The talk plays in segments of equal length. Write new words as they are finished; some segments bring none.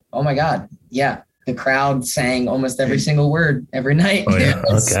Oh my God. Yeah. The crowd sang almost every single word every night. Oh, yeah.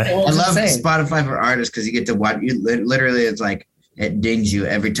 Okay. I love Spotify for artists because you get to watch. You literally, it's like it dings you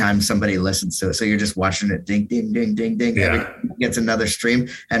every time somebody listens to it. So you're just watching it ding, ding, ding, ding, ding. Yeah. Every time it gets another stream,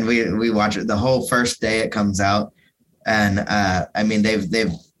 and we watch it the whole first day it comes out. And I mean,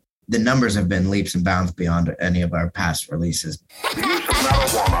 the numbers have been leaps and bounds beyond any of our past releases.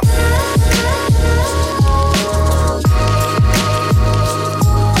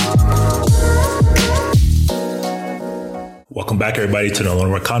 Welcome back, everybody, to No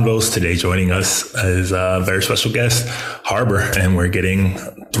Longer Convos. Today, joining us is a very special guest, Harbor, and we're getting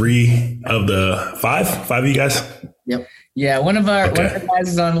 3 of the 5 of you guys. Yep. Yeah, one of our guys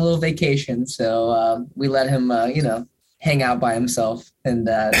is on a little vacation, so we let him, hang out by himself and.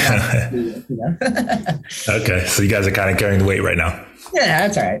 Okay, so you guys are kind of carrying the weight right now. Yeah,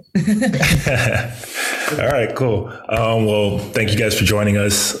 that's all right. All right, cool. Well, thank you guys for joining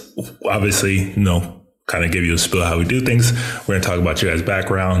us. Obviously, kind of give you a spiel how we do things. We're going to talk about your guys'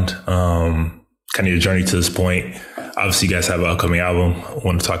 background, kind of your journey to this point. Obviously, you guys have an upcoming album. I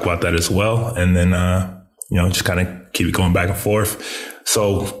want to talk about that as well. And then, just kind of keep it going back and forth.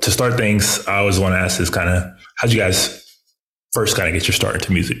 So to start things, I always want to ask this kind of, how'd you guys first kind of get your start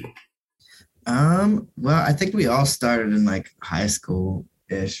into music? Well, I think we all started in like high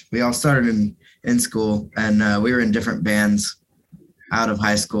school-ish. We all started in school, and we were in different bands out of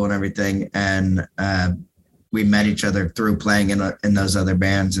high school and everything, and we met each other through playing in those other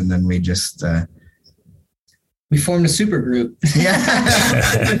bands, and then we just we formed a super group. Yeah.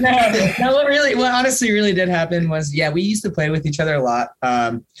 No, what honestly really did happen was, we used to play with each other a lot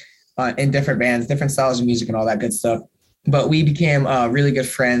in different bands, different styles of music and all that good stuff. But we became really good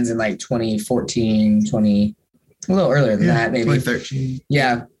friends in like 2014, a little earlier than that, maybe 2013.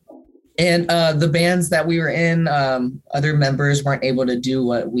 Yeah. And the bands that we were in, other members weren't able to do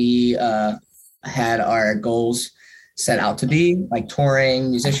what we had our goals set out to be, like touring,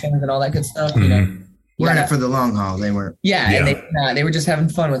 musicians, and all that good stuff. Mm-hmm. We're in it for the long haul. They were. Yeah. And they were just having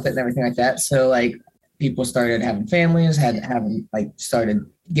fun with it and everything like that. So like people started having families, started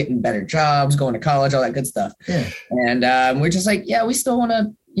getting better jobs, going to college, all that good stuff. Yeah. And we're just like, we still want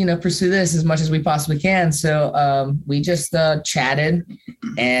to, pursue this as much as we possibly can. So we just chatted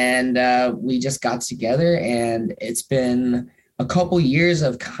and we just got together, and it's been a couple years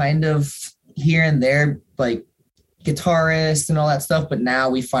of kind of here and there, like guitarists and all that stuff. But now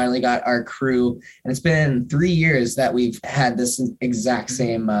we finally got our crew, and it's been 3 years that we've had this exact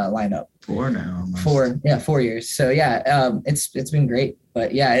same lineup. 4 now. Almost. 4 years. So it's been great.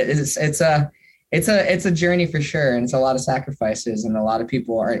 But it's a journey for sure, and it's a lot of sacrifices, and a lot of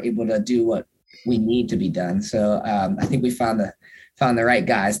people aren't able to do what we need to be done. So I think we found the right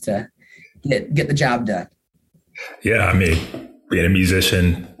guys to get the job done. Yeah, I mean, being a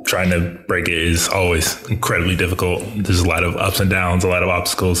musician, trying to break it is always incredibly difficult. There's a lot of ups and downs, a lot of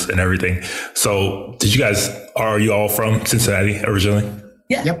obstacles and everything. So are you all from Cincinnati originally?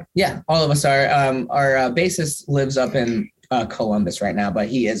 Yeah. Yep. Yeah. All of us are. Our bassist lives up in Columbus right now, but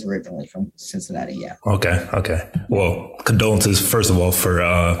he is originally from Cincinnati. Yeah. Okay. Well, condolences first of all for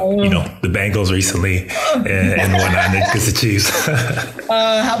the Bengals recently and whatnot against the Chiefs.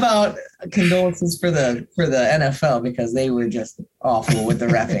 How about condolences for the NFL, because they were just awful with the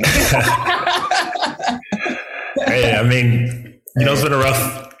refing. Hey, I mean, it's been a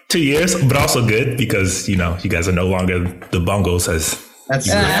rough 2 years, but also good because you guys are no longer the Bungles as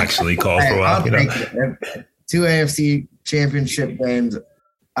you were actually called for a while. 2 AFC championship games.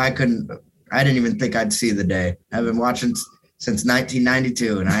 I didn't even think I'd see the day. I've been watching since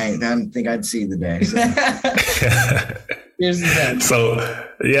 1992, and I didn't think I'd see the day. So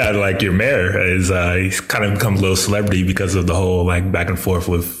like your mayor is he's kind of become a little celebrity because of the whole like back and forth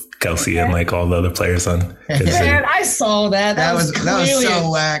with Kelsey and like all the other players on. Man, I saw that. That was so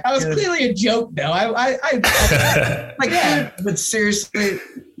whack. That was clearly a joke, though. I but seriously,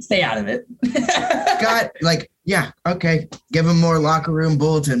 stay out of it. Okay. Give him more locker room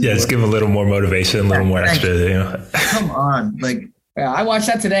bulletin. Yeah, just give him a little more motivation, a little more extra. Come on, I watched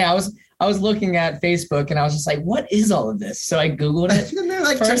that today. I was looking at Facebook and I was just like, what is all of this? So I Googled it.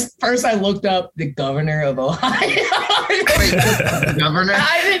 First I looked up the governor of Ohio. Wait, the governor?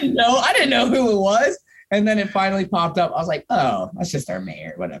 I didn't know who it was. And then it finally popped up. I was like, oh, that's just our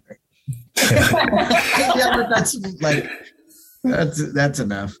mayor, whatever. Yeah, but that's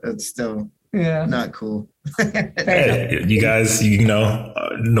enough. It's still not cool. Hey, you guys,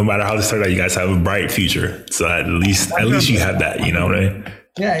 no matter how this started out, you guys have a bright future. So at least you have that, right?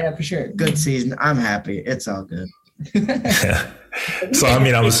 Yeah, for sure. Good season. I'm happy. It's all good. So, I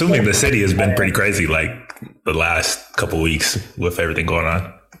mean, I'm assuming the city has been pretty crazy like the last couple of weeks with everything going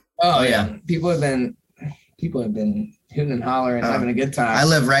on. Oh yeah. People have been hooting and hollering, having a good time. I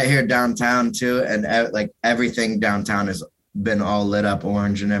live right here downtown too, and like everything downtown has been all lit up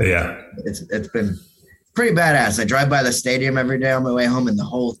orange and everything. Yeah. It's been pretty badass. I drive by the stadium every day on my way home, and the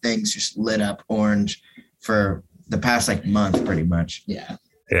whole thing's just lit up orange for the past like month, pretty much. Yeah.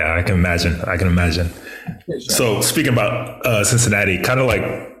 Yeah, I can imagine. So speaking about Cincinnati, kind of like,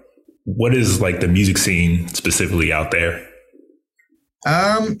 what is like the music scene specifically out there?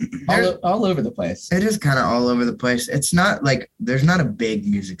 All over the place. It is kind of all over the place. It's not like there's not a big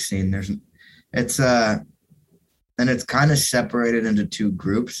music scene. It's and it's kind of separated into two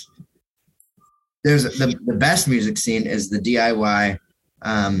groups. There's the best music scene is the DIY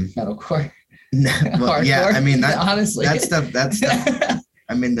metalcore. Well, yeah, I mean honestly, that stuff.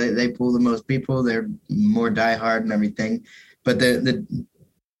 I mean, they pull the most people. They're more diehard and everything, but the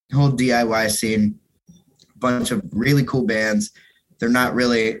whole DIY scene, bunch of really cool bands. They're not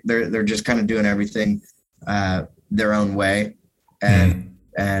really. They're just kind of doing everything their own way, and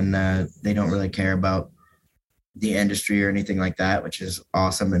they don't really care about the industry or anything like that, which is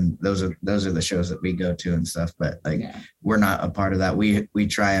awesome. And those are the shows that we go to and stuff. But we're not a part of that. We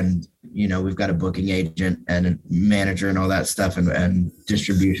try and we've got a booking agent and a manager and all that stuff and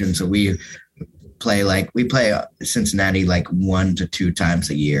distribution. So we play Cincinnati like 1 to 2 times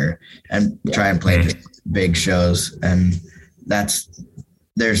a year and try and play big shows. And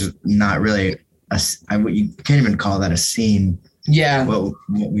there's not really you can't even call that a scene. Yeah. What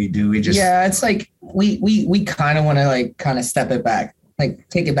we do, we just it's like we kind of want to like kind of step it back, like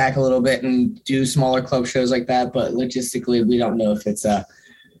take it back a little bit and do smaller club shows like that. But logistically, we don't know if it's if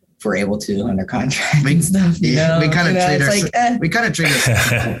we're able to under contract and stuff. We kind of treat it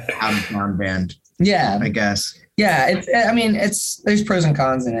as out of town band. Yeah, I guess. Yeah, there's pros and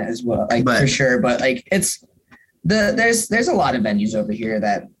cons in it as well, for sure. But like there's a lot of venues over here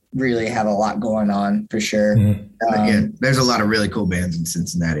that really have a lot going on for sure. Again, there's a lot of really cool bands in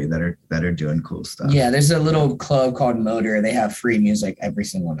Cincinnati that are doing cool stuff. Yeah, there's a little club called Motor. They have free music every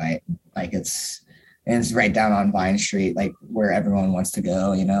single night. Like it's right down on Vine Street, like where everyone wants to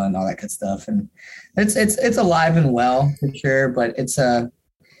go, and all that good stuff. And it's alive and well for sure, but it's a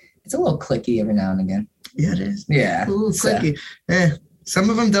little cliquey every now and again. Yeah, it is. Yeah, a little cliquey. Some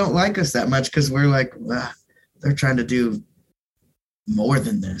of them don't like us that much because we're like, they're trying to do more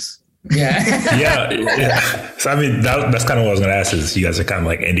than this. Yeah. yeah. So I mean, that's kind of what I was going to ask is you guys are kind of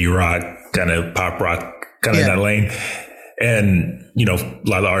like indie rock, kind of pop rock, kind of in that lane. And, a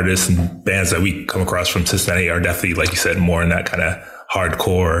lot of the artists and bands that we come across from Cincinnati are definitely, like you said, more in that kind of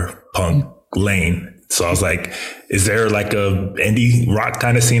hardcore punk lane. So I was like, is there like a indie rock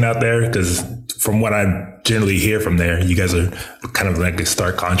kind of scene out there? Because from what I generally hear from there, you guys are kind of like a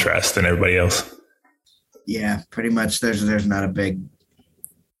stark contrast than everybody else. Yeah, pretty much. There's not a big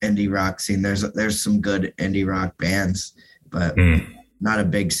indie rock scene. There's some good indie rock bands, but not a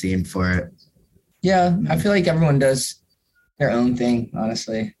big scene for it. Yeah, I feel like everyone does their own thing.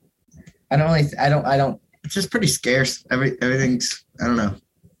 Honestly, I don't. It's just pretty scarce. Everything's I don't know,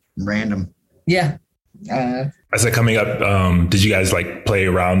 random. Yeah. As they're coming up, did you guys like play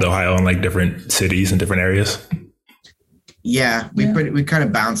around Ohio in like different cities and different areas? Yeah, we kind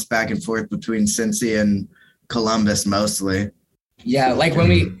of bounced back and forth between Cincy and Columbus mostly. Yeah, like when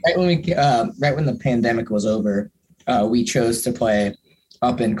when the pandemic was over, we chose to play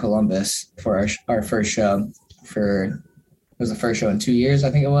up in Columbus for our first show. It was the first show in 2 years,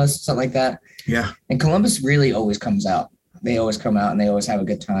 I think it was, something like that. Yeah. And Columbus really always comes out. They always come out and they always have a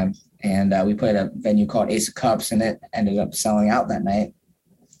good time. And we played a venue called Ace of Cups, and it ended up selling out that night.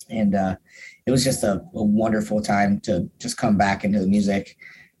 And it was just a wonderful time to just come back into the music.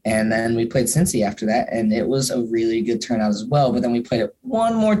 And then we played Cincy after that, and it was a really good turnout as well. But then we played it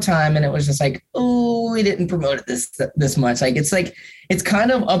one more time, and it was just like, oh, we didn't promote it this much. Like it's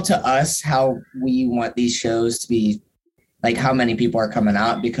kind of up to us how we want these shows to be, like how many people are coming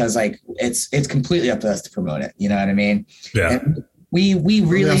out, because like it's completely up to us to promote it. You know what I mean? Yeah. And we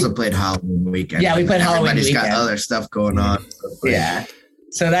also played Halloween weekend. Yeah, we played Halloween weekend. Everybody's got other stuff going on. Yeah.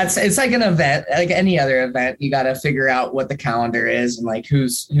 So it's like an event, like any other event. You got to figure out what the calendar is and like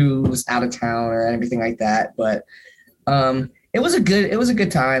who's out of town or anything like that. But it was a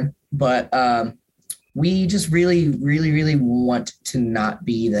good time. But we just really, really, really want to not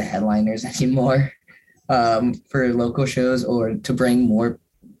be the headliners anymore for local shows, or to bring more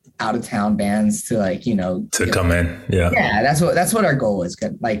out of town bands to to come in. Yeah. Yeah. That's what our goal is,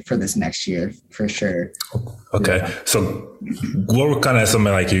 like for this next year for sure. Okay. Yeah. So what were kind of some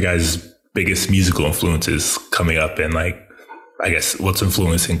of like your guys' biggest musical influences coming up, and like, I guess what's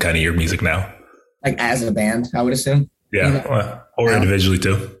influencing kind of your music now? Like as a band, I would assume. Yeah. Or individually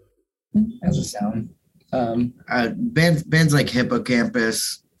too. as a sound. Bands like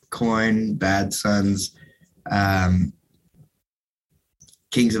Hippocampus, Coin, Bad Sons,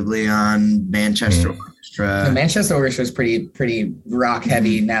 Kings of Leon, Manchester Orchestra. The Manchester Orchestra is pretty rock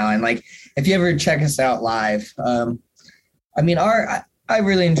heavy now, and like if you ever check us out live, I mean I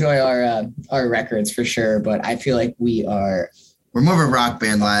really enjoy our records for sure, but I feel like we're more of a rock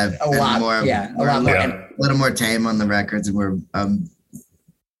band live. A lot more. A little more tame on the records, and we're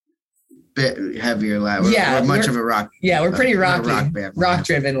bit heavier live. We're much of a rock. Yeah, we're pretty rocky, rock band, rock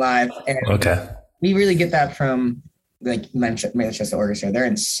driven live. And okay. We really get that from like Manchester Orchestra. They're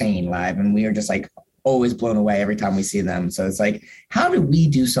insane live, and we are just like always blown away every time we see them. So it's like, how did we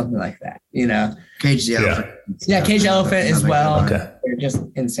do something like that? You know, Cage the Elephant. Yeah, Cage the Elephant as well. Okay. They're just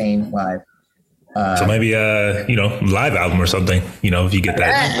insane live. So maybe live album or something, if you get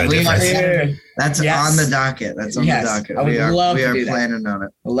that difference. That's on the docket. That's on the docket. I would love to do that. Planning on it.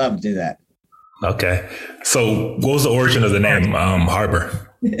 I'd love to do that. Okay. So what was the origin of the name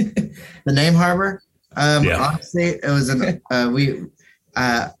Harbor? The name Harbor? Honestly, it was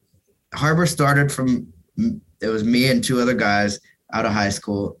Harbor started from, it was me and two other guys out of high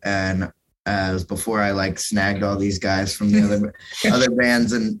school, and it was before I like snagged all these guys from the other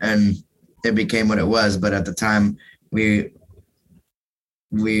bands, and it became what it was. But at the time, we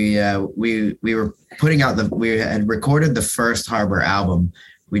were putting out we had recorded the first Harbor album.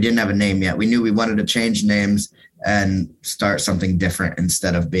 We didn't have a name yet. We knew we wanted to change names and start something different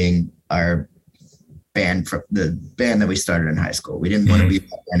instead of being our band, the band that we started in high school. We didn't want to be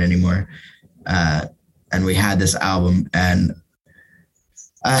that band anymore. And we had this album, and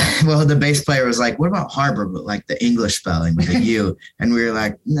the bass player was like, what about Harbor, but like the English spelling with a U? And we were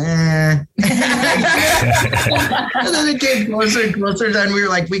like, nah. And then it came closer and closer, and we were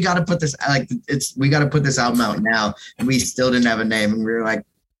like, we got to put this album out now. And we still didn't have a name, and we were like,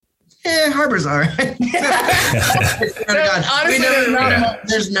 Harbor's all right.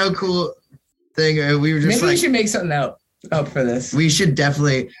 There's no cool thing. We were just maybe we should make something up for this. We should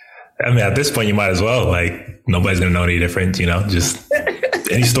definitely. I mean, at this point, you might as well. Like, nobody's gonna know any different. Just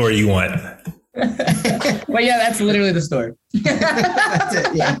any story you want. Well, yeah, that's literally the story. That's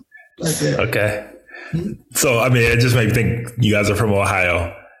it. Yeah, that's it. Okay. So, I mean, it just made me think you guys are from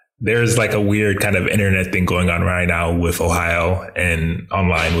Ohio. There's like a weird kind of internet thing going on right now with Ohio and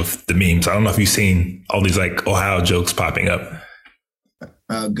online with the memes. I don't know if you've seen all these like Ohio jokes popping up.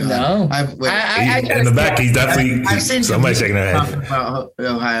 Oh God! No, in the back, he's definitely. I've seen somebody shaking their head about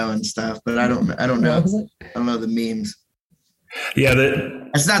Ohio and stuff, but I don't know. I don't know the memes. Yeah,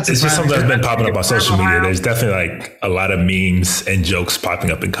 it's not. It's just something that's been popping up on social media. There's definitely like a lot of memes and jokes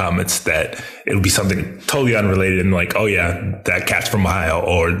popping up in comments that it'll be something totally unrelated and like, oh yeah, that cat's from Ohio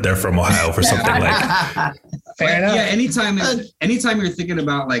or they're from Ohio for something like. Fair enough. Yeah, anytime you're thinking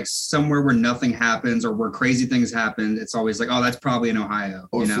about like somewhere where nothing happens or where crazy things happen, it's always like, oh, that's probably in Ohio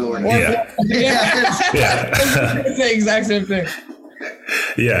or Florida. Yeah. It's the exact same thing.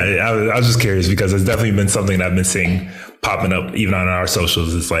 Yeah, I was just curious because it's definitely been something that I've been seeing popping up even on our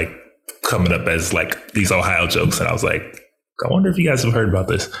socials. It's like coming up as like these Ohio jokes. And I was like, I wonder if you guys have heard about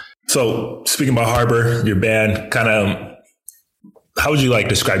this. So speaking about Harbor, your band, kind of, how would you like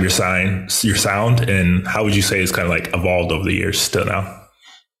describe your sound, and how would you say it's kind of like evolved over the years still now?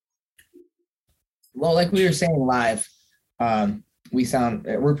 Well, like we were saying live,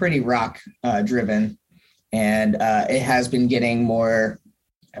 we're pretty rock driven, and it has been getting more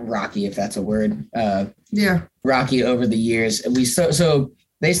rocky, if that's a word. Rocky over the years. So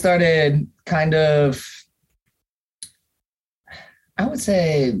they started kind of, I would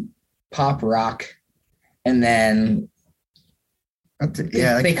say, pop rock, and then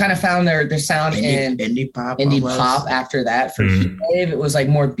they kind of found their sound in indie pop after that. For Heat Wave, it was like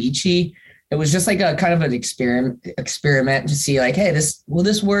more beachy. It was just like a kind of an experiment to see like, hey, will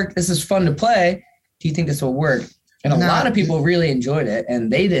this work? This is fun to play. Do you think this will work? And a lot of people really enjoyed it,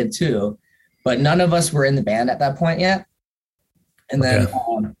 and they did too. But none of us were in the band at that point yet. And then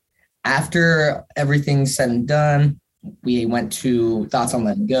after everything's said and done, we went to Thoughts on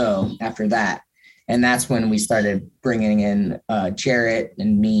Letting Go after that. And that's when we started bringing in Jarrett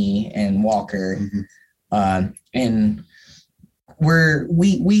and me and Walker. And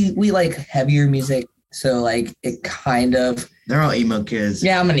we like heavier music. So like it kind of, they're all emo kids.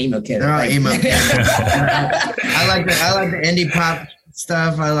 Yeah, I'm an emo kid. They're all emo kids. I like the indie pop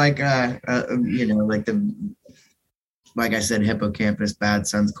stuff. I like like I said, Hippocampus, Bad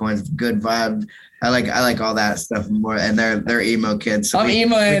Sons, Coins, Good Vibe. I like all that stuff more, and they're emo kids. So I'm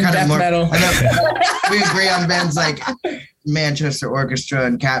emo and death metal. We agree on bands like Manchester Orchestra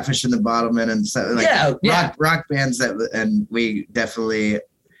and Catfish and the Bottlemen and stuff like rock bands and we definitely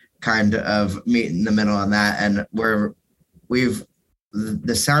kind of meet in the middle on that. And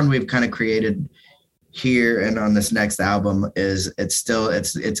the sound we've kind of created here and on this next album is it's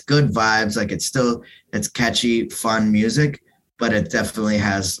good vibes. Like it's catchy, fun music, but it definitely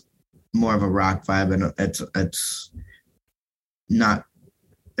has more of a rock vibe, and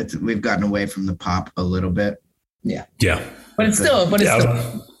we've gotten away from the pop a little bit. Yeah. But it's still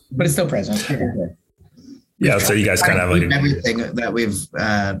present. Yeah, so you guys kind of have like everything that we've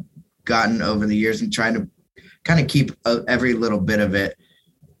gotten over the years and trying to kind of keep every little bit of it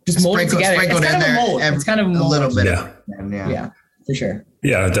just mold it together. It's kind of a mold. A little bit. Yeah, for sure.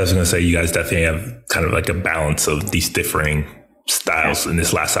 Yeah, I was just going to say you guys definitely have kind of like a balance of these differing styles in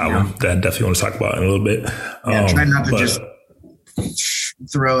this last album that I definitely want to talk about in a little bit. Try not to just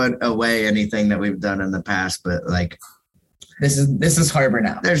throw it away anything that we've done in the past, but like this is Harbor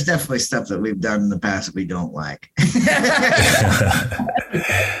now. There's definitely stuff that we've done in the past that we don't like.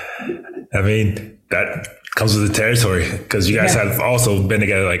 I mean, that comes with the territory because you guys have also been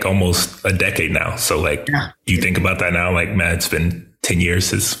together like almost a decade now. So like, do you think about that now? Like, man, it's been 10 years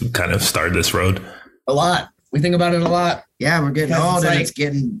since we kind of started this road. A lot. We think about it a lot. Yeah, we're getting old and it's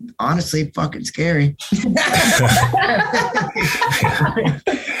getting honestly fucking scary.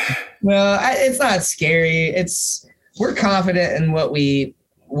 Well, it's not scary. We're confident in what we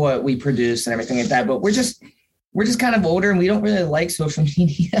produce and everything like that, but we're just kind of older and we don't really like social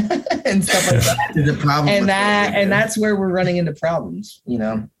media and stuff like that. The problem and that's where we're running into problems, you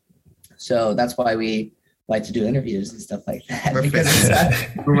know? So that's why we like to do interviews and stuff like that.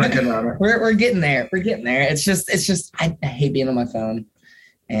 We're working on it. We're getting there. We're getting there. It's just, I hate being on my phone.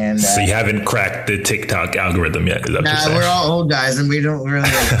 And so you haven't cracked the TikTok algorithm yet? We're all old guys and we don't really.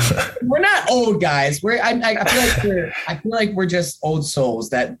 We're not old guys. I feel like we're just old souls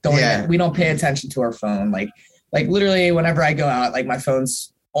that we don't pay attention to our phone. Like literally whenever I go out, like my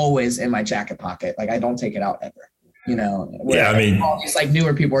phone's always in my jacket pocket. Like I don't take it out ever. You know, I mean, all these like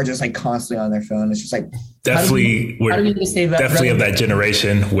newer people are just like constantly on their phone. It's just like definitely of that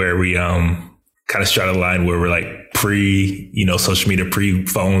generation where we kind of straddle the line where we're like social media, pre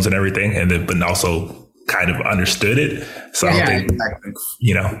phones and everything, and then but also kind of understood it. So I don't think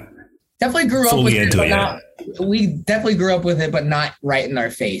definitely grew up with into it. We definitely grew up with it, but not right in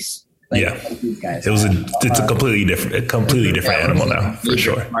our face. Like these guys. It's a completely different animal now for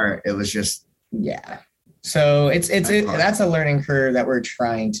sure. It was just So that's a learning curve that we're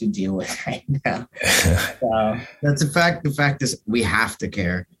trying to deal with right now. So that's a fact. The fact is we have to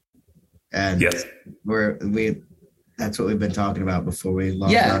care. And that's what we've been talking about before we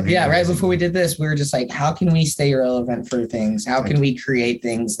logged on. Yeah. Right before we did this, we were just like, how can we stay relevant for things? How can we create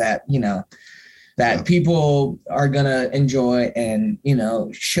things that, that people are going to enjoy and,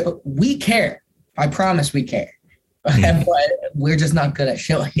 show we care. I promise we care. But we're just not good at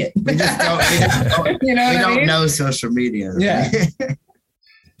showing it. We just don't, we don't know social media. Yeah.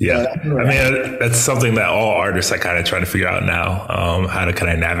 Yeah. I mean, that's something that all artists are kind of trying to figure out now, how to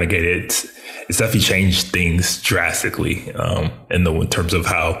kind of navigate it. It's definitely changed things drastically in terms of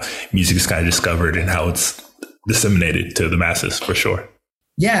how music is kind of discovered and how it's disseminated to the masses for sure.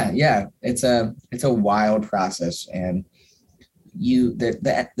 Yeah. Yeah. It's a wild process and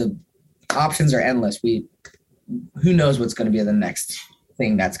the options are endless. Who knows what's going to be the next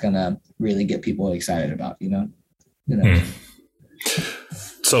thing that's going to really get people excited about,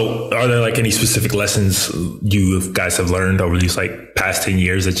 So are there like any specific lessons you guys have learned over these like past 10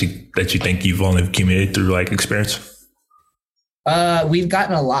 years that you think you've only accumulated through like experience? We've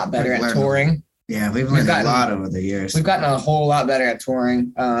gotten a lot better at touring. Yeah, we've learned a lot over the years. We've gotten a whole lot better at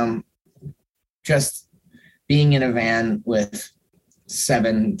touring. Just being in a van with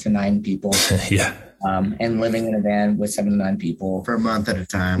 7 to 9 people. Yeah. And living in a van with 7 to 9 people for a month at a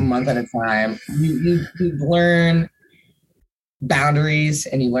time. You learn boundaries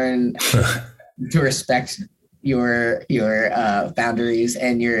and you learn to respect your boundaries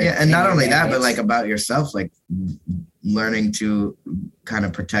and your and not only that, but like about yourself, like learning to kind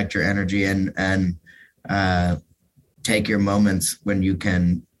of protect your energy and take your moments when you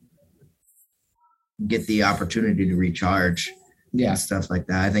can get the opportunity to recharge. Yeah, stuff like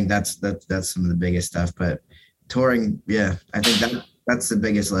that. I think that's some of the biggest stuff. But touring, I think that's the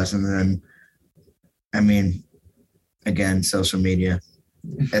biggest lesson. And then, I mean, again, social media.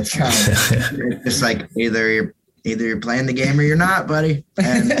 It's just like either you're playing the game or you're not, buddy.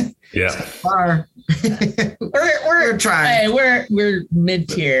 And so far, we're trying. Hey, we're mid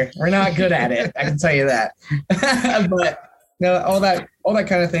tier. We're not good at it. I can tell you that. But all that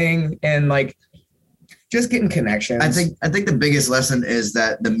kind of thing, and like. Just getting connections. I think the biggest lesson is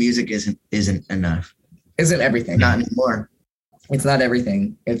that the music isn't enough. Isn't everything. Not anymore. it's not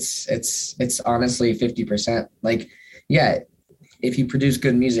everything. It's honestly 50%. Like, yeah, if you produce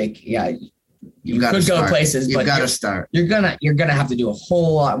good music, yeah, you could go places, You've but got to start. You're gonna have to do a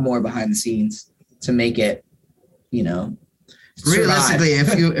whole lot more behind the scenes to make it, Realistically,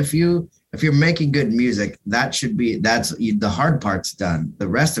 if you're making good music, that's the hard part's done. The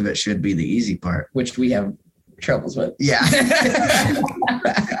rest of it should be the easy part, which we have troubles with. Yeah.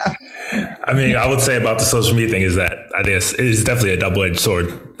 I mean, I would say about the social media thing is that I guess it is definitely a double-edged sword.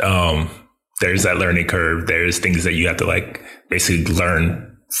 There's that learning curve. There's things that you have to like basically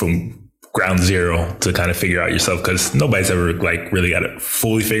learn from ground zero to kind of figure out yourself, because nobody's ever like really got it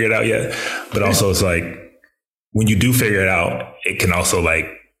fully figured out yet. But also it's like when you do figure it out, it can also like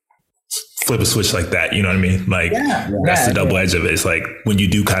flip a switch like that. You know what I mean? Like that's the double edge of it. It's like when you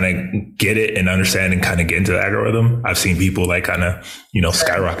do kind of get it and understand and kind of get into the algorithm, I've seen people like kind of,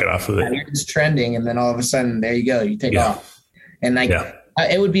 skyrocket off of it. You're just trending. And then all of a sudden, there you go, you take off. And like,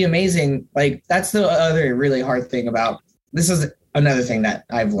 it would be amazing. Like that's the other really hard thing about this is another thing that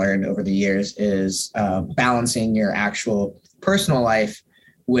I've learned over the years is balancing your actual personal life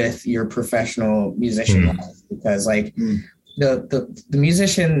with your professional musician life, because like the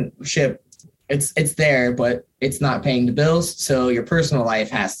musicianship, it's there, but it's not paying the bills. So your personal life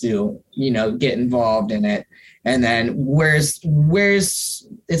has to, get involved in it. And then where's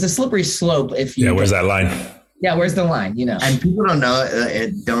it's a slippery slope if you where's that line? Yeah, where's the line? And people don't know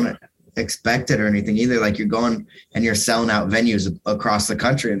it, don't expect it or anything either. Like you're going and you're selling out venues across the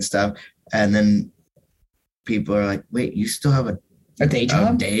country and stuff, and then people are like, "Wait, you still have a day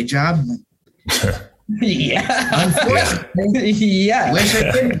job?" Yeah. Unfortunately. Yeah. Wish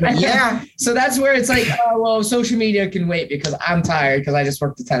I didn't, but yeah. So that's where it's like, oh, well, social media can wait because I'm tired because I just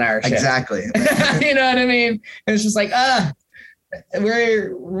worked a 10-hour shift. Exactly. You know what I mean? And it's just like,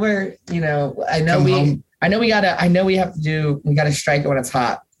 we're I know we have to strike it when it's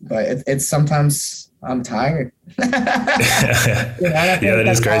hot, but it's sometimes I'm tired. That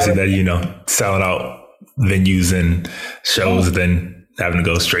is crazy that, selling out venues and shows, then having to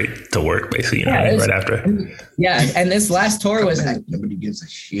go straight to work basically, right after. Yeah. And this last tour was, nobody gives a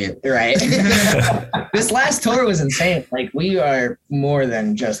shit. Right. This last tour was insane. Like we are more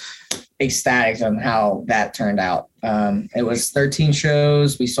than just ecstatic on how that turned out. It was 13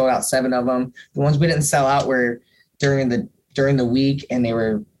 shows. We sold out 7 of them. The ones we didn't sell out were during the week, and they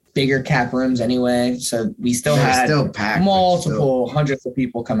were bigger cap rooms anyway. So we still had packed, multiple hundreds of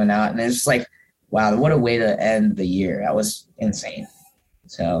people coming out, and it's just like, wow, what a way to end the year. That was insane.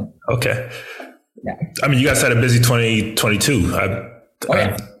 So okay. Yeah. I mean, you guys had a busy 2022.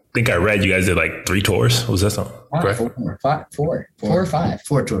 I think I read you guys did like 3 tours. Was that something? Four or five.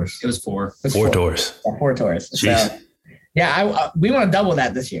 4 tours. It was 4. Four tours. Yeah, 4 tours. Jeez. So, yeah, we want to double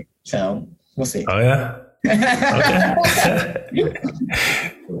that this year. So we'll see. Oh yeah.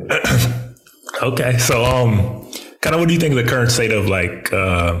 Okay. Okay. So, kind of, what do you think of the current state of like,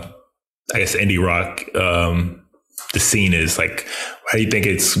 I guess indie rock, the scene is like? How do you think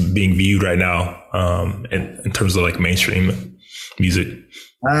it's being viewed right now, in terms of like mainstream music?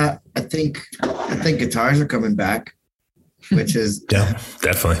 I think guitars are coming back, which is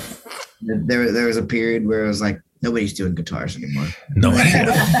definitely. There was a period where it was like nobody's doing guitars anymore. No,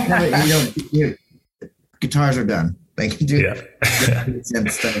 guitars are done. They can do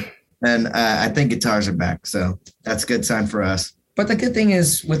and stuff, and I think guitars are back. So that's a good sign for us. But the good thing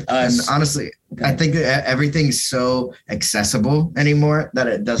is with us, and honestly, I think that everything's so accessible anymore that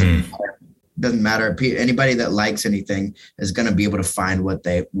it doesn't matter. Anybody that likes anything is going to be able to find what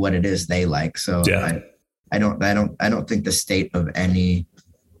it is they like. So I don't think the state of any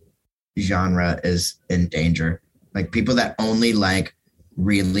genre is in danger. Like people that only like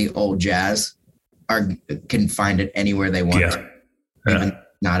really old jazz can find it anywhere they want. Yeah. Even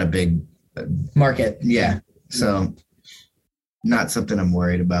not a big market. Yeah. So not something I'm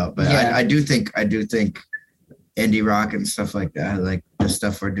worried about, but I do think indie rock and stuff like that, like the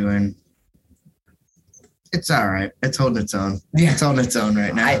stuff we're doing, it's all right. It's holding its own. Yeah. It's holding its own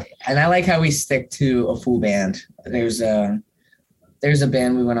right now. I like how we stick to a full band. There's a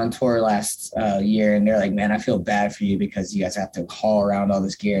band we went on tour last year, and they're like, man, I feel bad for you because you guys have to haul around all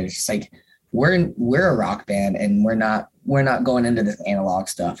this gear. It's just like, we're a rock band, and we're not going into this analog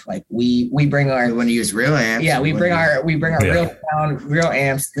stuff. Like we bring our, we want to use real amps. Yeah, we bring our real sound, real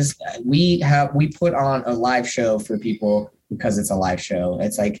amps. We put on a live show for people because it's a live show.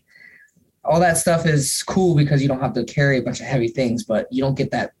 It's like all that stuff is cool because you don't have to carry a bunch of heavy things, but you don't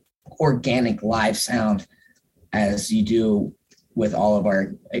get that organic live sound as you do with all of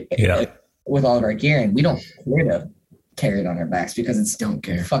our gear. And we don't care to carry it on our backs because it's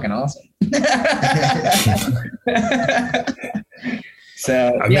fucking awesome.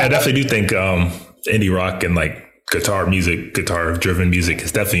 So I mean, I definitely do think indie rock and like guitar driven music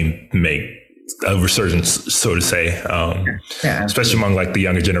has definitely made a resurgence, so to say. Especially among like the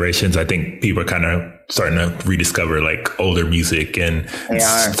younger generations. I think people are kind of starting to rediscover like older music and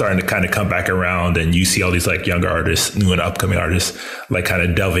starting to kind of come back around. And you see all these like younger artists, new and upcoming artists, like kind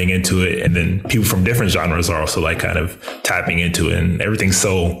of delving into it. And then people from different genres are also like kind of tapping into it. And everything's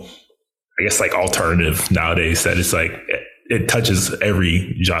so, I guess, like alternative nowadays that it's like it touches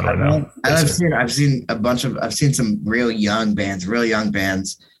every genre now. I've seen some real young bands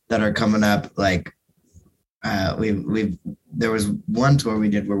that are coming up. Like there was one tour we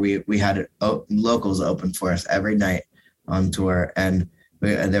did where we had locals open for us every night on tour, and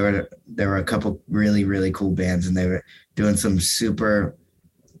there were a couple really, really cool bands, and they were doing some super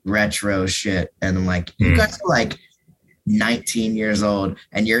retro shit. And I'm like, you guys are like 19 years old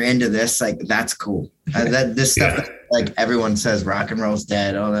and you're into this, like that's cool. This stuff like everyone says rock and roll's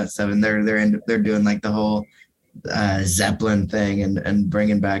dead, all that stuff, and they're doing like the whole Zeppelin thing and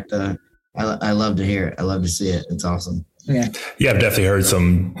bringing back I love to hear it. I love to see it. It's awesome. Yeah, I've definitely heard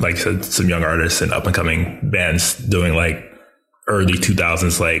some young artists and up and coming bands doing like early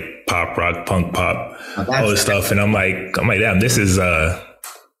 2000s like pop rock, punk pop, all this stuff, and I'm like damn, this is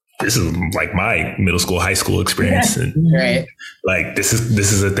like my middle school, high school experience. And right. Like this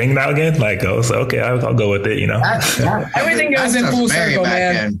is a thing now again. Like I was like, okay, I'll go with it, you know. Everything goes in full circle,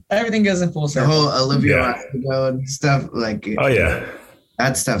 man. Everything goes in full circle. The whole Olivia Rodrigo and stuff, like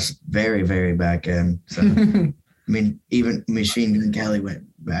that stuff's very, very back end. So I mean, even Machine Gun Kelly went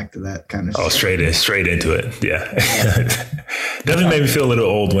back to that kind of stuff. Straight into it. Yeah. Definitely made me feel a little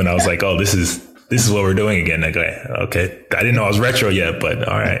old when I was like, oh, this is what we're doing again. Like, okay, I didn't know I was retro yet, but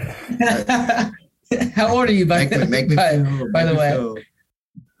all right. How old are you, by the way?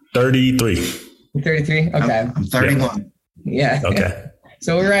 33. 33? Okay. I'm 31. Yeah. Okay.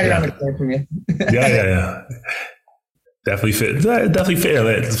 So we're right around the corner from you. Yeah. Definitely fit,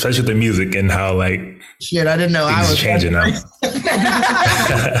 especially with the music and how like shit. I didn't know I was changing now.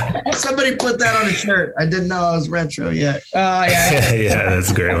 Somebody put that on a shirt. I didn't know I was retro yet. Yeah,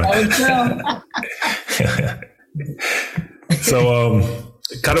 that's a great one. So,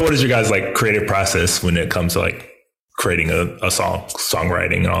 kind of what is your guys' like creative process when it comes to like creating a song,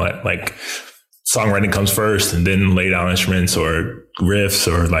 songwriting and all that? Like songwriting comes first and then lay down instruments or riffs,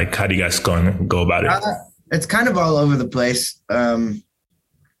 or like how do you guys go about it? It's kind of all over the place.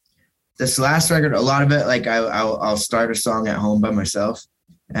 This last record, a lot of it, like I'll start a song at home by myself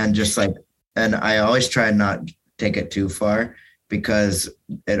and just like, and I always try and not take it too far because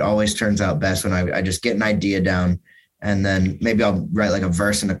it always turns out best when I just get an idea down and then maybe I'll write like a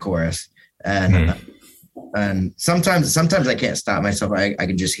verse and a chorus. And sometimes I can't stop myself. I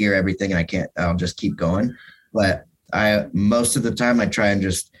can just hear everything and I'll just keep going. But most of the time I try and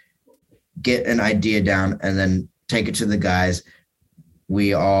just get an idea down and then take it to the guys.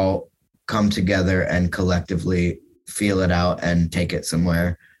 We all come together and collectively feel it out and take it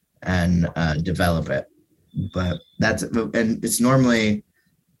somewhere and develop it. But and it's normally,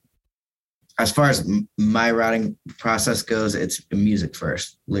 as far as my writing process goes, it's music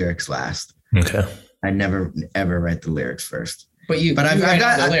first, lyrics last. Okay. I never ever write the lyrics first. But I've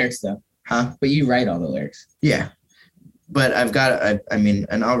got all the lyrics though. Huh? But you write all the lyrics. Yeah. But I've got, I mean,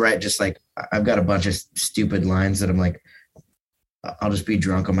 and I'll write just like, I've got a bunch of stupid lines that I'm like, I'll just be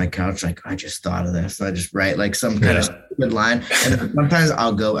drunk on my couch. Like, I just thought of this. I just write like some kind of stupid line. And sometimes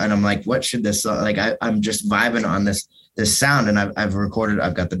I'll go and I'm like, what should this, like, I'm just vibing on this sound. And I've recorded,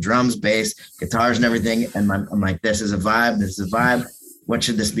 I've got the drums, bass, guitars and everything. And I'm like, this is a vibe. This is a vibe. What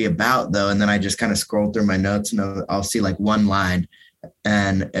should this be about though? And then I just kind of scroll through my notes and I'll see like one line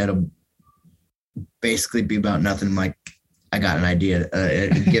and it'll basically be about nothing. I'm like, I got an idea.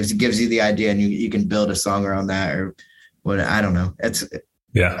 It gives you the idea, and you can build a song around that, or what. I don't know.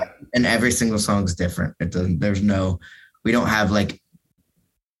 And every single song is different. It doesn't. We don't have like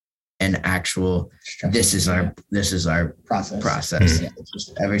an actual. This is our process. Yeah. It's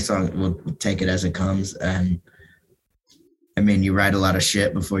just every song we'll take it as it comes, and I mean, you write a lot of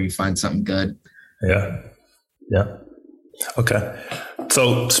shit before you find something good. Yeah. Okay.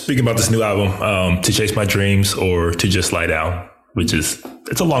 So speaking about this new album, To Chase My Dreams or To Just Lie Down,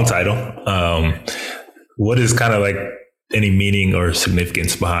 it's a long title. What is kind of like any meaning or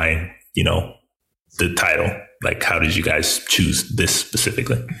significance behind, the title? Like, how did you guys choose this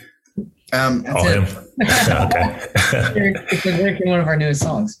specifically? Him. Okay. It's a lyric in one of our newest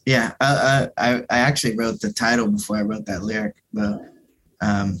songs. Yeah. I actually wrote the title before I wrote that lyric, but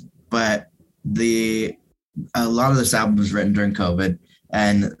a lot of this album was written during COVID,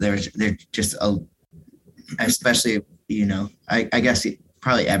 and they're just especially you know, I guess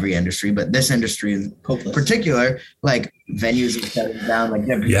probably every industry, but this industry in Hopeless. particular, like venues are shutting down.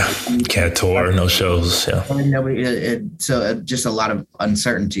 Like Can't tour, no shows. Yeah. Nobody. So just a lot of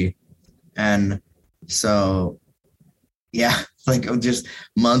uncertainty, and so yeah, like just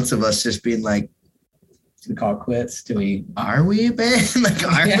months of us just being like, Do we call quits? Do we? are we a band? Like,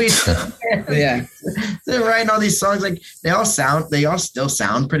 are we? Yeah. They're writing all these songs. Like they all still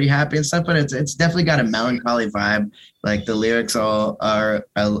sound pretty happy and stuff, but it's definitely got a melancholy vibe. Like the lyrics all are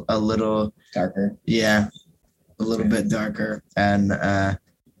a little Darker. yeah, a little bit darker. And I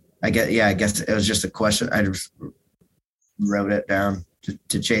guess it was just a question. I just wrote it down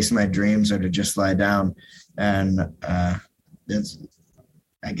to chase my dreams or to just lie down. And it's,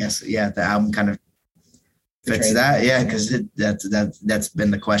 I guess, the album kind of fits that. Yeah, because that's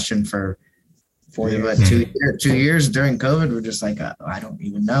been the question for 4 years. But 2 years during COVID, we're just like, I don't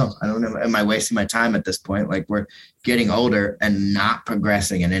even know. I don't know. Am I wasting my time at this point? Like we're getting older and not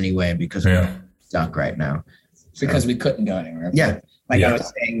progressing in any way because we're stuck right now. So, Because we couldn't go anywhere. Yeah. Like I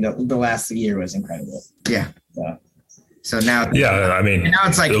was saying, the last year was incredible. Yeah. So now, I mean, now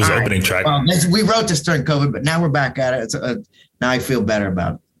it's like it was all right, opening track. well, we wrote this during COVID, but now we're back at it. It's now I feel better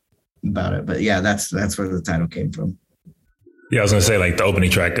about it. But yeah, that's where the title came from. Yeah, I was gonna say like the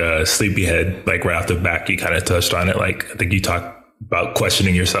opening track, Sleepyhead, like right off the back, you kind of touched on it. Like I think you talked about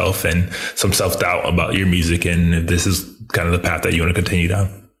questioning yourself and some self-doubt about your music and if this is kind of the path that you want to continue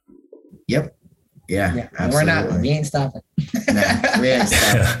down. Yep. Yeah. We ain't stopping. Nah, we ain't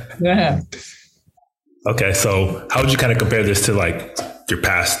stopping. Yeah. Okay, so how would you kind of compare this to like your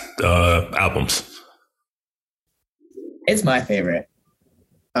past albums? It's my favorite.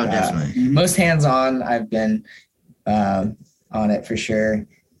 Oh, definitely. Most hands-on I've been on it for sure.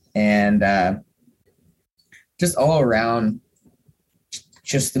 And just all around,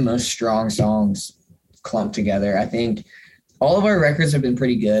 just the most strong songs clumped together. I think all of our records have been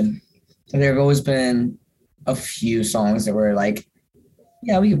pretty good. There have always been a few songs that were like,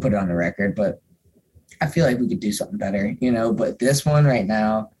 yeah, we could put it on the record, but I feel like we could do something better, you know. But this one right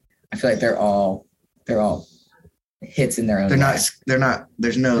now, I feel like they're all hits in their own. They're not.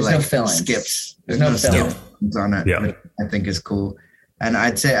 There's no fill-ins. skips. There's no skips on it. Yeah. Which I think is cool. And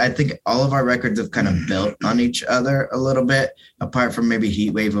I think all of our records have kind of built on each other a little bit, apart from maybe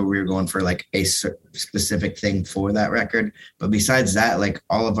Heatwave, where we were going for like a specific thing for that record. But besides that, like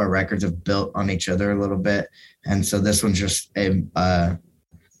all of our records have built on each other a little bit. And so this one's just a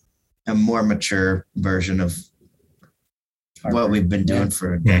more mature version of what we've been doing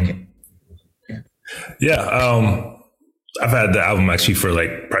for a decade. Yeah. I've had the album actually for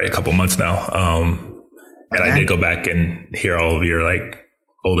like probably a couple months now. And I did go back and hear all of your like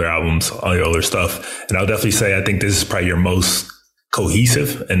older albums, all your older stuff. And I'll definitely say, I think this is probably your most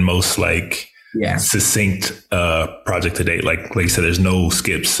cohesive and most like succinct project to date. Like you said, there's no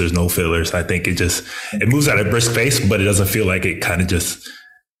skips, there's no fillers. I think it moves at a brisk pace, but it doesn't feel like it kind of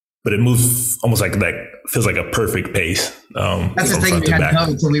but it moves almost like that feels like a perfect pace. That's the thing we had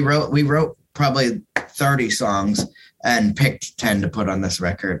COVID. So we wrote probably 30 songs and picked 10 to put on this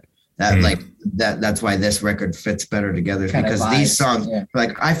record. That's why this record fits better together, because these songs,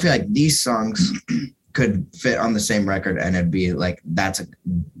 like I feel like these songs could fit on the same record and it'd be like,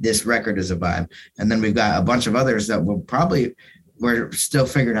 this record is a vibe. And then we've got a bunch of others that we're still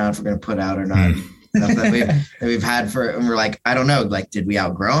figuring out if we're going to put out or not. Stuff that we've had and we're like, I don't know, like, did we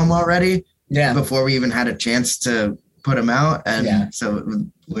outgrow them already? Yeah. Before we even had a chance to put them out. And so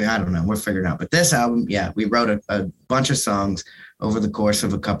I don't know, we're figuring out. But this album, we wrote a bunch of songs over the course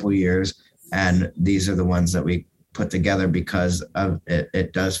of a couple of years. And these are the ones that we put together because of it.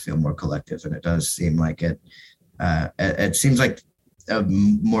 It does feel more collective, and it does seem like it seems like a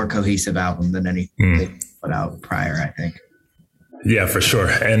more cohesive album than anything put out prior, I think. Yeah, for sure.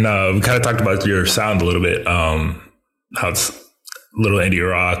 And we kind of talked about your sound a little bit, how it's a little indie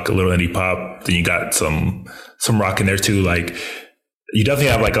rock, a little indie pop. Then you got some rock in there too. Like you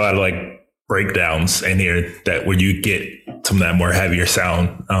definitely have like a lot of like breakdowns in here that where you get some of that more heavier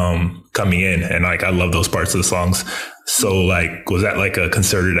sound coming in. And like, I love those parts of the songs. So like, was that like a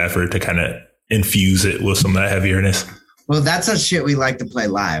concerted effort to kind of infuse it with some of that heavierness? Well, that's a shit we like to play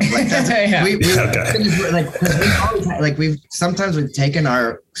live. Like that's we've taken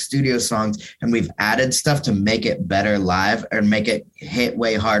our studio songs and we've added stuff to make it better live and make it hit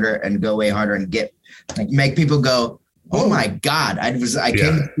way harder and go way harder and make people go, oh my God.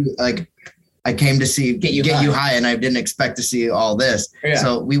 I came to see Get You High and I didn't expect to see all this. Yeah.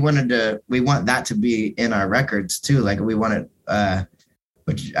 So we want that to be in our records too. Like we want it,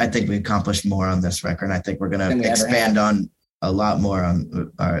 which I think we accomplished more on this record. And I think we're going to expand on a lot more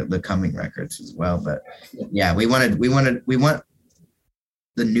on the coming records as well. But yeah, we want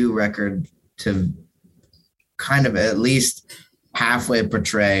the new record to kind of at least halfway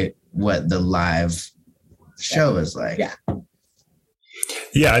portray what the live show is like.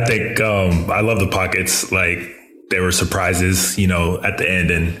 Yeah, I think I love the pockets. Like, there were surprises, at the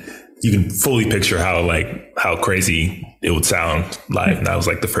end, and you can fully picture how crazy it would sound live. And that was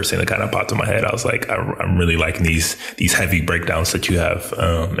like the first thing that kind of popped in my head. I was like, I'm really liking these heavy breakdowns that you have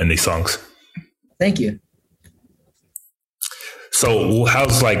in these songs. Thank you. So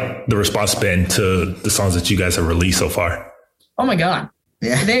how's like the response been to the songs that you guys have released so far? Oh my God.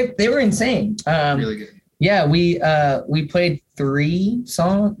 Yeah. They were insane. Really good. Yeah, we played 2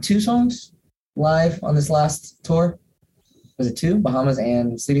 songs live on this last tour. Was it 2? Bahamas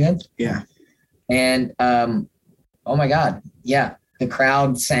and Sleepyhead? Yeah. And oh my God. Yeah. The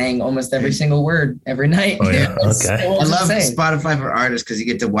crowd sang almost every single word every night. Oh, yeah. Okay. I love Spotify for artists because you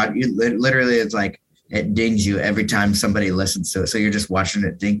get to watch. You literally, it's like it dings you every time somebody listens to it. So you're just watching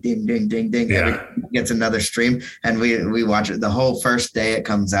it ding, ding, ding, ding, ding. Yeah. Every time it gets another stream, and we watch it the whole first day it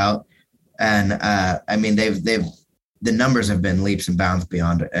comes out. And I mean, the numbers have been leaps and bounds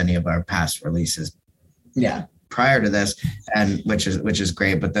beyond any of our past releases. Yeah. Prior to this, and which is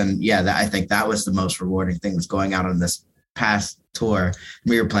great. But then, I think that was the most rewarding thing, was going out on this past tour.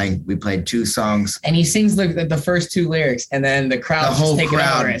 We played 2 songs, and he sings the first 2 lyrics, and then the crowd just takes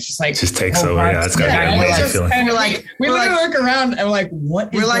over. It's just like takes over. Yeah, it's gotta be an amazing feeling. And we look around and we're like,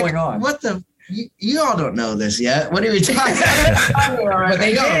 what is going on? What the? You all don't know this yet. What are we talking about? But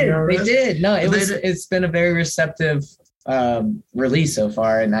they did. No, it's been a very receptive release so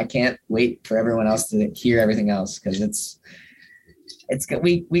far, and I can't wait for everyone else to hear everything else, because it's good.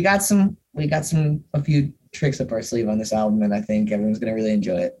 We got a few tricks up our sleeve on this album, and I think everyone's gonna really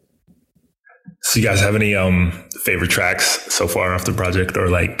enjoy it. So you guys have any favorite tracks so far off the project, or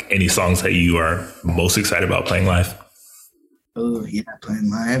like any songs that you are most excited about playing live? Oh yeah, playing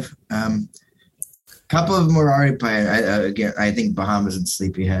live. Couple of them were already playing. I think Bahamas and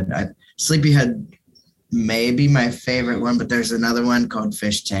Sleepyhead. Sleepyhead may be my favorite one, but there's another one called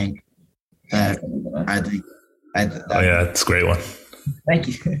Fish Tank that I think. It's a great one. Thank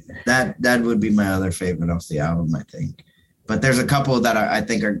you. That would be my other favorite off the album, I think. But there's a couple that I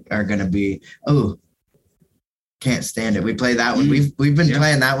think are going to be. Oh, Can't Stand It. We play that one. We've been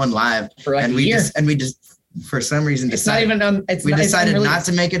playing that one live for like a year. We just for some reason decided not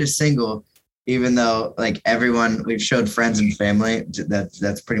to make it a single. Even though like everyone, we've showed friends and family,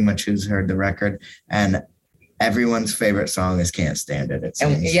 that's pretty much who's heard the record, and everyone's favorite song is Can't Stand It.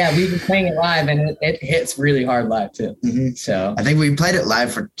 We've been playing it live, and it hits really hard live too. Mm-hmm. So I think we played it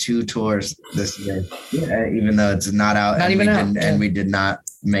live for 2 tours this year, even though it's not out. And we did not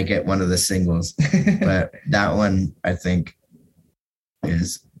make it one of the singles. But that one, I think,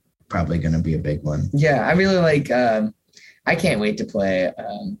 is probably going to be a big one. Yeah, I really like. I can't wait to play.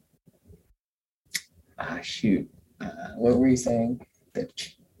 What were you saying?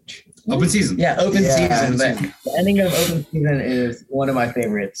 Open Season. Yeah, Open Season. But the ending of Open Season is one of my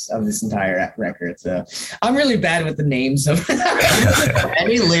favorites of this entire record. So I'm really bad with the names of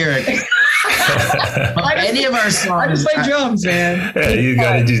any lyric. Any of our songs. I just play drums, man. Yeah, you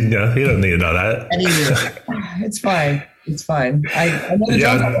gotta just know. You don't need to know that. Any lyric. It's fine. It's fine. I know the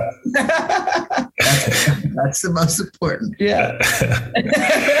drums. That's the most important. Yeah.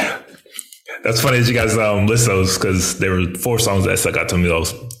 That's funny that you guys list those, because there were 4 songs that stuck out to me. It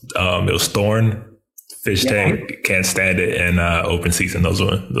was Thorn, Fish Tank, Can't Stand It, and Open Season. Those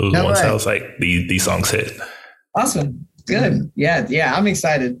were the ones that I was like, these songs hit. Awesome. Good. Yeah. I'm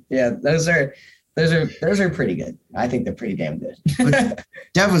excited. Yeah, those are pretty good. I think they're pretty damn good.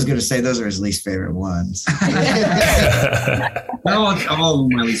 Dev was gonna say those are his least favorite ones. All of them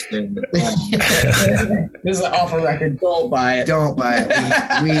my least favorite. This is an awful record. Don't buy it. Don't buy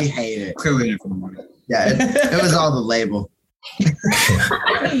it. We hate it. Clearly for the money. Yeah, it was all the label.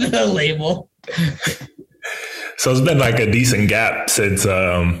 The label. So it's been like a decent gap since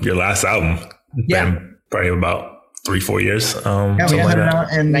your last album. Yeah. Been probably about 3-4 years. We put it out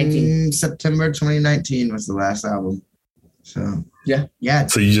in September 2019 was the last album. So yeah.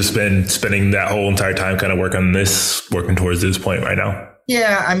 So you just been spending that whole entire time kind of working towards this point right now.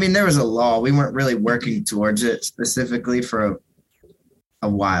 Yeah, I mean, there was a lull. We weren't really working towards it specifically for a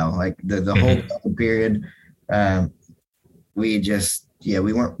while. Like the whole period, we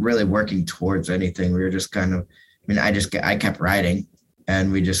weren't really working towards anything. We were just kind of. I mean, I kept writing,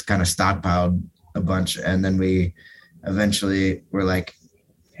 and we just kind of stockpiled a bunch, and then we eventually were like,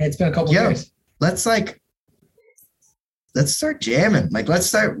 hey, it's been a couple years. Let's start jamming. Like, let's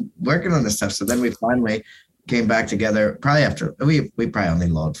start working on this stuff. So then we finally came back together probably after we probably only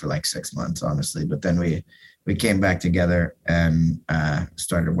lulled for like 6 months, honestly. But then we came back together and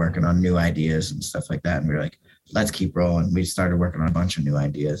started working on new ideas and stuff like that. And we were like, let's keep rolling. We started working on a bunch of new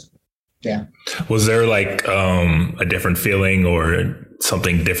ideas. Yeah. Was there like a different feeling or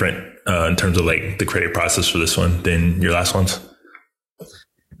something different in terms of like the creative process for this one than your last ones?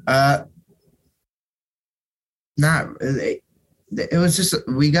 It was just,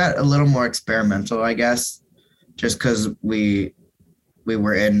 we got a little more experimental, I guess, just because we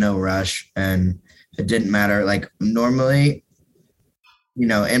were in no rush and it didn't matter. Like normally, you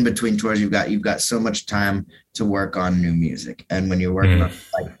know, in between tours, you've got so much time to work on new music. And when you're working on,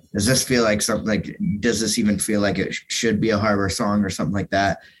 like, does this feel like something, like, does this even feel like it should be a Harbor song or something like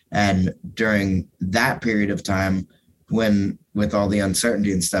that? And during that period of time, when with all the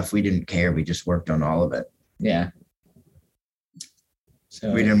uncertainty and stuff, we didn't care. We just worked on all of it. Yeah.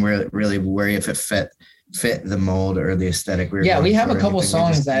 So we didn't really worry if it fit the mold or the aesthetic. We have a couple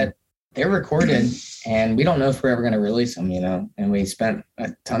songs that they're recorded and we don't know if we're ever going to release them, you know, and we spent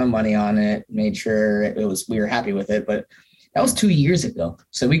a ton of money on it, made sure we were happy with it, but that was 2 years ago.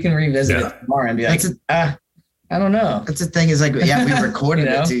 So we can revisit it tomorrow and be like, I don't know. That's the thing is like, yeah, we recorded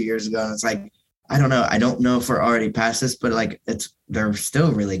it 2 years ago and it's like, I don't know. I don't know if we're already past this, but like they're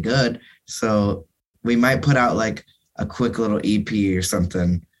still really good. So we might put out like a quick little EP or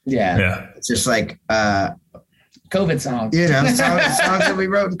something. Yeah. It's just like COVID songs. You know, songs that we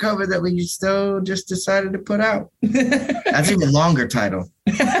wrote in COVID that we still just decided to put out. That's an even longer title.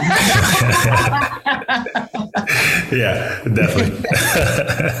 Yeah, definitely.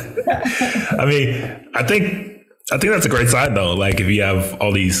 I mean, I think that's a great sign though. Like if you have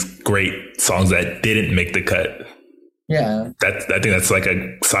all these great songs that didn't make the cut. Yeah. I think that's like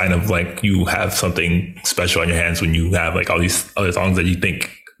a sign of like you have something special on your hands when you have like all these other songs that you think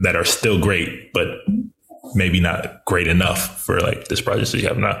that are still great, but maybe not great enough for like this project that you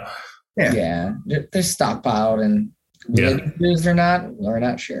have now. Yeah. They're stockpiled and used or not, we're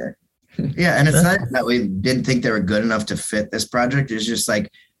not sure. Yeah. And it's not that we didn't think they were good enough to fit this project. It's just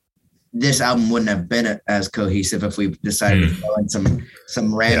like, this album wouldn't have been as cohesive if we decided to throw in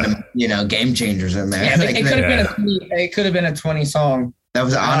some random, you know, game changers in there. Yeah, like, it could have been a 20 song. That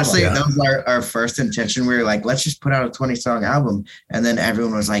was honestly, that was our first intention. We were like, let's just put out a 20 song album. And then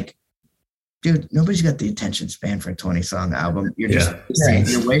everyone was like, dude, nobody's got the attention span for a 20 song album. You're just,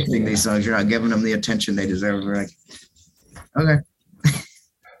 you're wasting these songs. You're not giving them the attention they deserve. We're like, okay.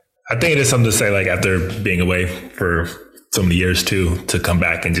 I think it is something to say, like after being away for so many years too, to come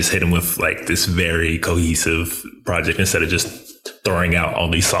back and just hit them with like this very cohesive project instead of just throwing out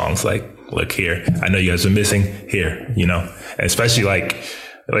all these songs. Like, look here, I know you guys are missing here, you know, and especially like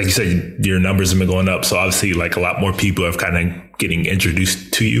you said, your numbers have been going up. So obviously like a lot more people are kind of getting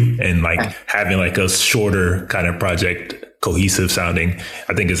introduced to you and like having like a shorter kind of project, cohesive sounding,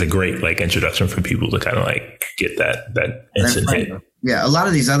 I think is a great like introduction for people to kind of like get that instant hit. Yeah, a lot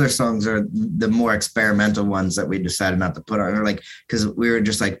of these other songs are the more experimental ones that we decided not to put on. They're like, because we were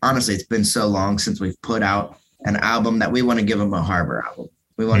just like, honestly, it's been so long since we've put out an album that we want to give them a Harbor album.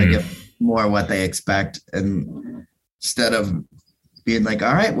 We want to give them more what they expect. And instead of being like,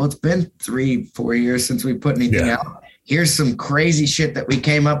 all right, well, it's been 3-4 years since we put anything out. Here's some crazy shit that we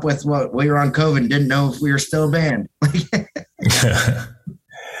came up with while we were on COVID and didn't know if we were still a band.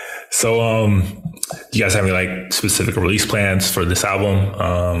 So, do you guys have any like specific release plans for this album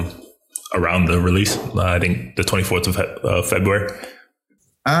around the release? I think the 24th of February.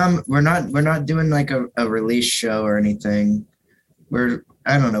 We're not doing like a release show or anything.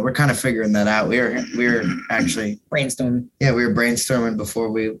 I don't know. We're kind of figuring that out. We were actually brainstorming. Yeah, we were brainstorming before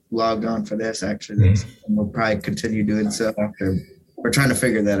we logged on for this. Actually, and we'll probably continue doing so after. We're trying to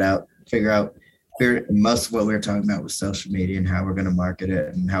figure that out. Most of what we were talking about was social media and how we're going to market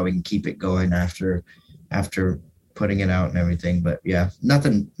it and how we can keep it going after putting it out and everything. But yeah,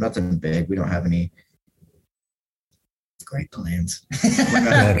 nothing big. We don't have any great plans.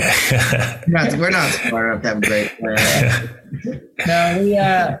 we're not smart enough to have great plans. No,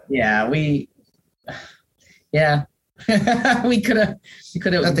 we could have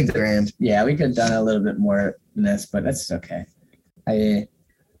nothing grand. Yeah, we could have done a little bit more than this, but that's okay. I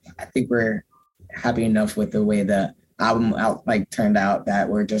think we're happy enough with the way the album turned out that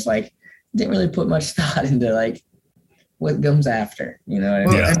we're just like didn't really put much thought into like what comes after, you know what I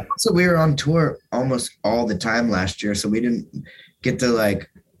mean? And also we were on tour almost all the time last year, so we didn't get to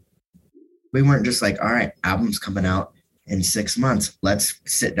we weren't just like, all right, album's coming out in 6 months, let's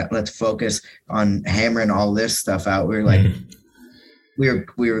sit down, let's focus on hammering all this stuff out. We were like we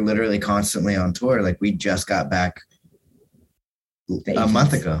were literally constantly on tour. Like we just got back a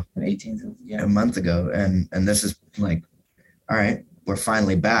month ago. The 18th, yeah. A month ago. And this is like, all right, we're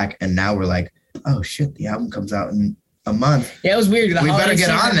finally back. And now we're like, oh shit, the album comes out in a month. Yeah, it was weird. We better get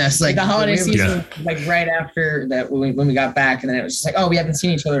on this. Like the holiday season, like right after that, when we got back, and then it was just like, oh, we haven't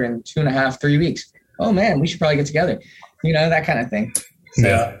seen each other in 2.5, 3 weeks. Oh man, we should probably get together. You know, that kind of thing. So,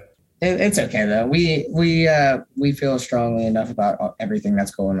 yeah. It's okay though. We feel strongly enough about everything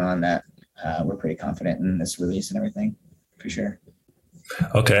that's going on that we're pretty confident in this release and everything, for sure.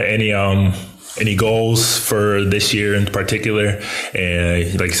 Okay. Any goals for this year in particular?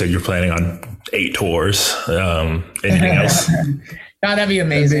 And like you said, you're planning on 8 tours. Anything else? No, that'd be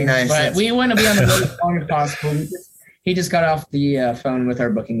amazing. That'd be nice. But we want to be on the road as long as possible. He just got off the phone with our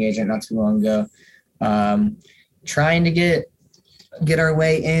booking agent not too long ago, trying to get our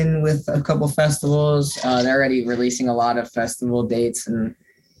way in with a couple festivals. They're already releasing a lot of festival dates and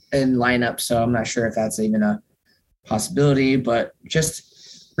lineups, so I'm not sure if that's even a possibility, but just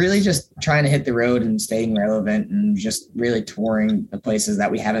trying to hit the road and staying relevant and just really touring the places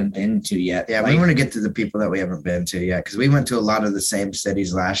that we haven't been to yet. Yeah, we want to get to the people that we haven't been to yet, because we went to a lot of the same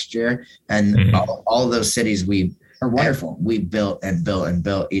cities last year, and all those cities are wonderful. We built and built and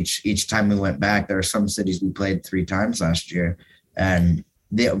built. Each time we went back, there are some cities we played 3 times last year, and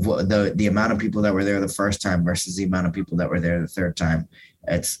the amount of people that were there the first time versus the amount of people that were there the third time,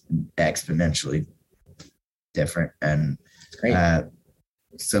 it's exponentially different. And It's great.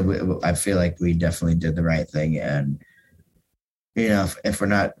 So I feel like we definitely did the right thing. And, you know, if we're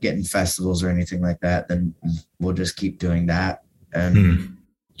not getting festivals or anything like that, then we'll just keep doing that and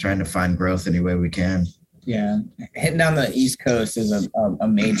trying to find growth any way we can. Yeah. Hitting down the East Coast is a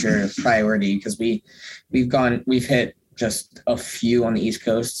major priority, because we've hit just a few on the East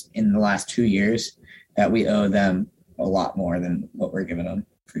Coast in the last 2 years that we owe them a lot more than what we're giving them,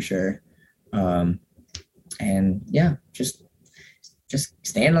 for sure. And yeah, just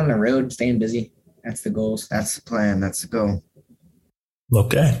staying on the road, staying busy. That's the goals. That's the plan. That's the goal.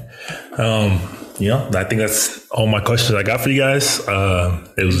 Okay. I think that's all my questions I got for you guys.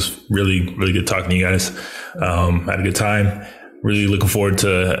 It was really, really good talking to you guys. Had a good time. Really looking forward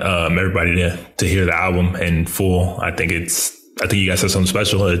to everybody to hear the album in full. I think you guys have something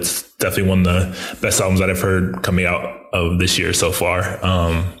special. It's definitely one of the best albums that I've heard coming out of this year so far.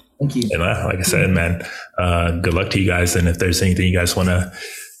 Thank you. And like I said, man, good luck to you guys. And if there's anything you guys want to,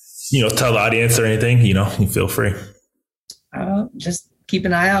 tell the audience or anything, you feel free. Just keep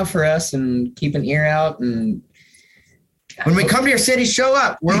an eye out for us and keep an ear out. And when we come to your city, show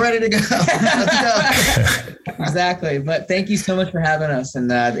up. We're ready to go. Let's go. Exactly. But thank you so much for having us.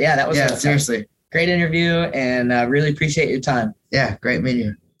 And that was seriously great interview, and really appreciate your time. Yeah, great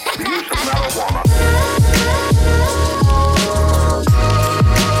meeting you.